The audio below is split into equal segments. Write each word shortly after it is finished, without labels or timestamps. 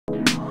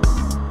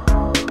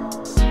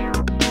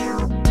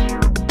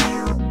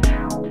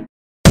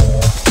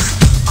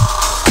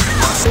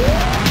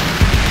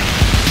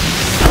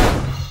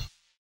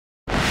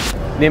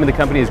name of the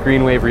company is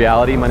Greenwave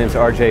Reality. My name is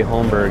RJ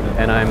Holmberg,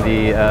 and I'm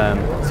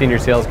the Senior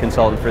Sales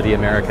Consultant for the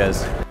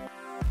Americas.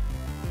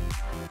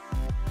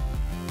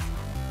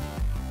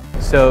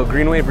 So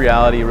Greenwave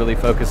Reality really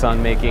focus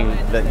on making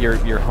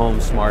your home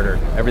smarter.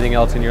 Everything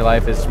else in your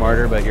life is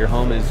smarter, but your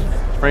home is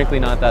frankly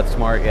not that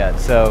smart yet.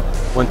 So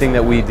one thing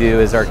that we do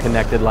is our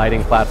connected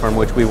lighting platform,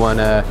 which we won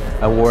an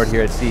award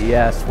here at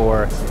CES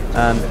for,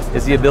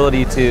 is the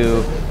ability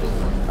to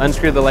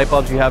unscrew the light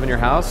bulbs you have in your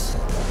house,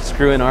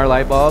 screw in our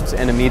light bulbs,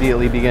 and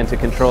immediately begin to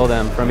control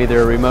them from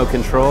either a remote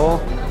control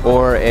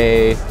or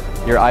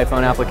your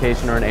iPhone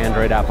application or an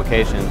Android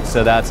application.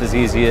 So that's as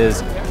easy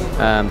as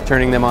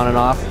turning them on and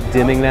off,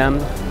 dimming them,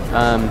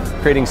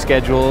 creating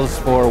schedules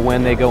for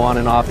when they go on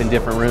and off in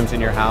different rooms in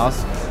your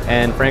house.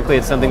 And frankly,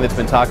 it's something that's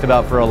been talked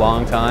about for a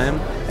long time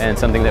and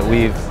something that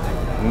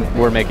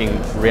we're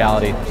making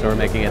reality, so we're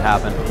making it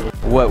happen.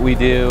 What we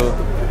do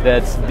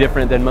that's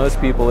different than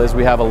most people is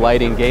we have a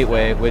lighting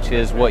gateway, which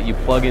is what you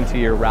plug into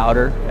your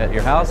router at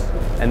your house,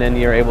 and then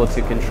you're able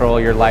to control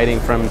your lighting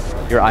from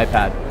your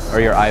iPad or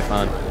your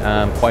iPhone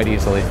quite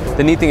easily.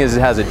 The neat thing is it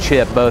has a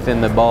chip both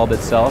in the bulb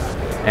itself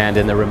and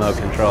in the remote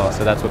control,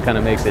 so that's what kind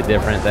of makes it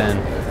different than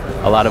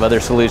a lot of other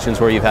solutions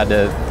where you've had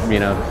to,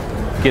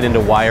 get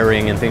into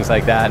wiring and things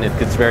like that, and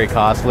it's very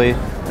costly.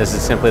 This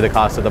is simply the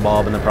cost of the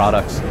bulb and the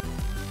products.